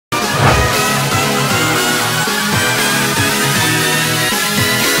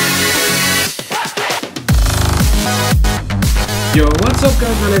Yo, what's up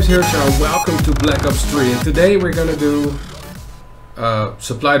guys, my name's Chao. Welcome to Black Ops 3 and today we're gonna do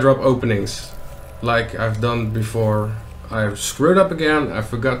supply drop openings like I've done before. I screwed up again. I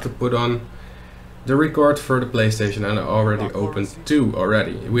forgot to put on the record for the PlayStation and I already opened 2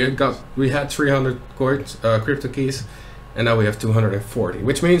 already. We had 300 coins, crypto keys, and now we have 240,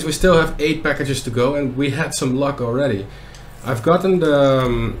 which means we still have 8 packages to go and we had some luck already. I've gotten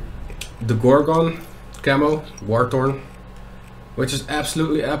the Gorgon camo, Warthorn, which is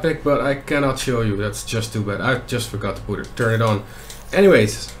absolutely epic, but I cannot show you. That's just too bad. I just forgot to turn it on.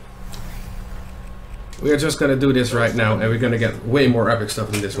 Anyways, we are just gonna do this right now, and we're gonna get way more epic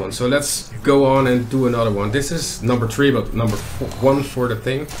stuff than this one. So let's go on and do another one. This is number 3, but number 1 for the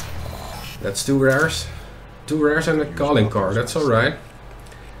thing. That's 2 rares. 2 rares and a calling card. That's all right.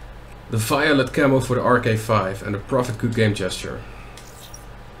 The violet camo for the RK5 and the Prophet good game gesture.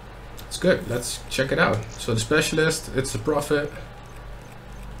 It's good. Let's check it out. So the specialist, it's the Prophet,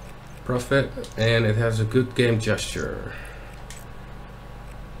 and it has a good game gesture.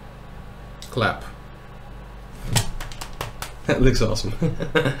 Clap. That looks awesome.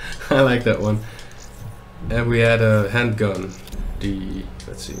 I like that one. And we had a handgun.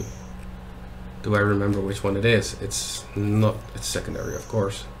 Let's see. Do I remember which one it is? It's not. It's secondary, of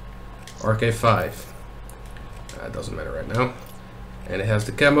course. RK5. That doesn't matter right now. And it has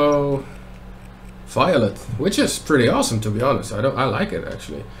the camo violet, which is pretty awesome, to be honest. I like it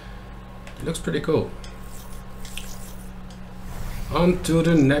actually. It looks pretty cool. On to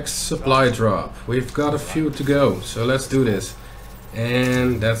the next supply drop. We've got a few to go, so let's do this.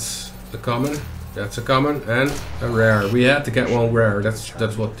 And that's a common. That's a common and a rare. We had to get one rare.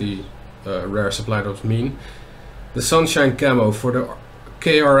 That's what the rare supply drops mean. The sunshine camo for the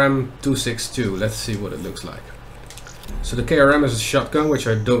KRM 262. Let's see what it looks like. So the KRM is a shotgun, which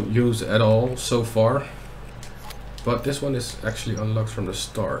I don't use at all so far, but this one is actually unlocked from the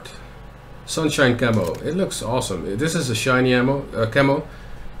start. Sunshine camo, it looks awesome. This is a shiny camo,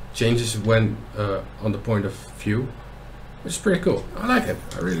 changes when on the point of view, which is pretty cool. I like it,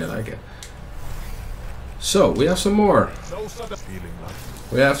 I really like it. So we have some more.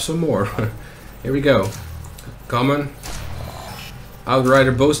 We have some more. Here we go. Common,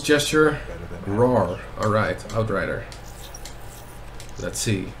 Outrider boast gesture, roar. All right, Outrider. Let's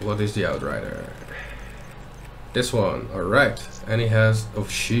see, what is the Outrider? This one, alright. And he has,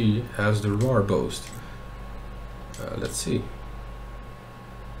 she has the roar boast. Let's see.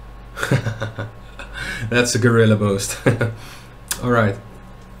 That's a gorilla boast. Alright.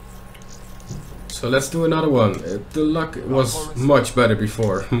 So let's do another one. The luck was much better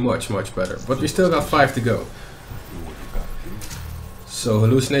before. Much better. But we still got 5 to go. So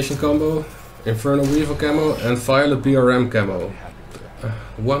hallucination combo, Infernal Weevil camo, and Violet BRM camo.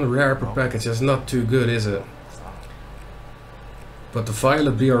 1 rare per package is not too good, is it? But the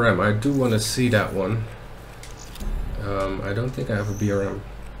Violet BRM, I do want to see that one. I don't think I have a BRM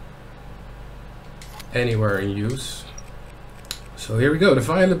anywhere in use. So here we go, the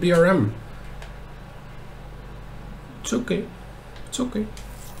Violet BRM. It's okay. It's okay.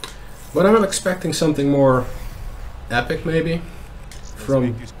 But I'm expecting something more epic, maybe.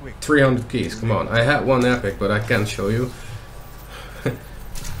 From 300 keys, come on. I had 1 epic, but I can't show you.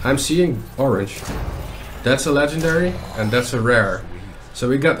 I'm seeing orange. That's a legendary, and that's a rare. So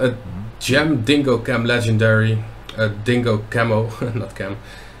we got a gem dingo cam legendary, a dingo camo, not cam.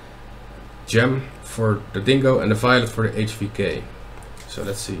 Gem for the dingo and the violet for the HVK. So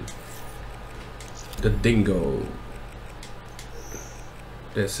let's see. The dingo.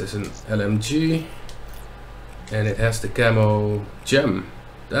 This is an LMG. And it has the camo gem.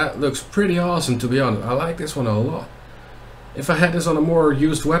 That looks pretty awesome, to be honest. I like this one a lot. If I had this on a more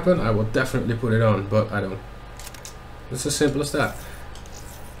used weapon, I would definitely put it on, but I don't. It's as simple as that.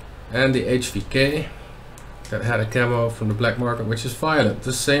 And the HVK that had a camo from the black market, which is violet.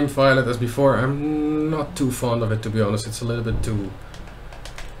 The same violet as before. I'm not too fond of it, to be honest. It's a little bit too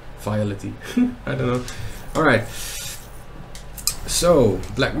violety. I don't know. Alright. So,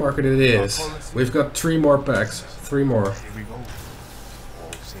 black market it is. We've got 3 more packs. 3 more.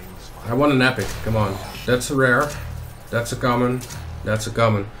 I want an epic. Come on. That's a rare. That's a common. That's a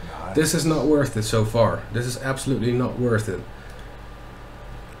common. This is not worth it so far. This is absolutely not worth it.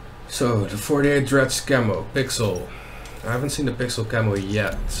 So, the 48 Dredge camo. Pixel. I haven't seen the Pixel camo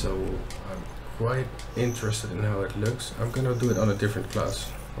yet, so I'm quite interested in how it looks. I'm gonna do it on a different class.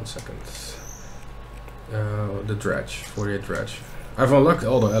 1 second. The Dredge. 48 Dredge. I've unlocked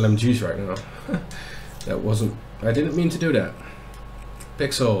all the LMGs right now. That wasn't... I didn't mean to do that.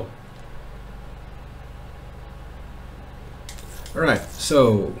 Pixel. Alright,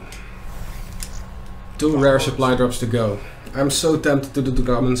 so 2 rare supply drops to go. I'm so tempted to do the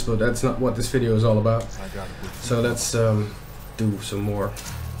commons, but that's not what this video is all about. So let's do some more.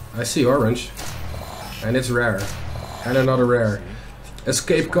 I see orange, and it's rare, and another rare.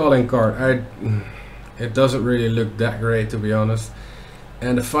 Escape calling card. It doesn't really look that great, to be honest.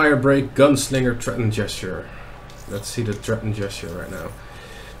 And the Firebreak Gunslinger Threaten Gesture. Let's see the Threaten Gesture right now.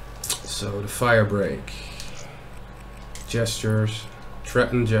 So the Firebreak Gestures,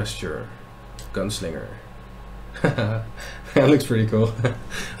 Threaten Gesture, Gunslinger. That looks pretty cool.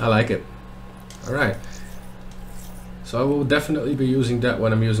 I like it. Alright. So I will definitely be using that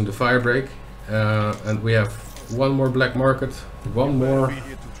when I'm using the Firebreak. And we have one more black market, one more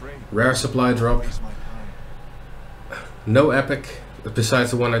rare supply drop. No epic,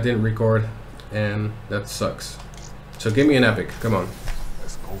 besides the one I didn't record, and that sucks. So give me an epic, come on.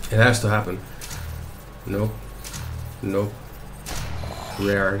 It has to happen. Nope. Nope.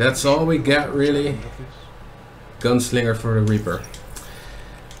 Rare. That's all we get, really. Gunslinger for the Reaper.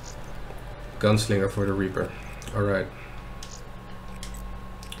 Gunslinger for the Reaper. Alright.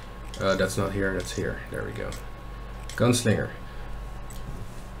 That's not here, that's here. There we go. Gunslinger.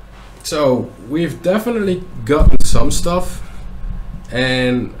 So, we've definitely gotten some stuff.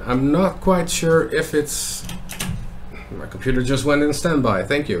 And I'm not quite sure if it's... My computer just went in standby,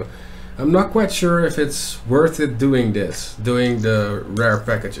 thank you. I'm not quite sure if it's worth it doing this, doing the rare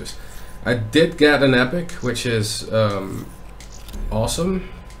packages. I did get an epic, which is awesome.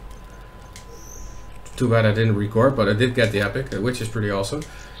 Too bad I didn't record, but I did get the epic, which is pretty awesome.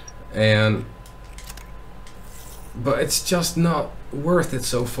 But it's just not worth it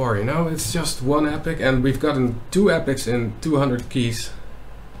so far, you know? It's just one epic, and we've gotten 2 epics in 200 keys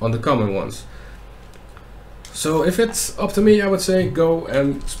on the common ones. So if it's up to me, I would say go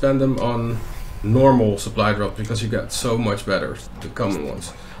and spend them on normal supply drop, because you get so much better the common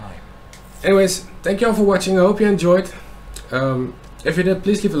ones. Anyways, thank you all for watching. I hope you enjoyed. If you did,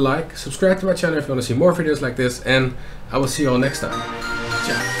 please leave a like, subscribe to my channel if you want to see more videos like this, and I will see you all next time.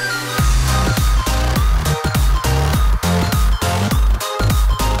 Ciao.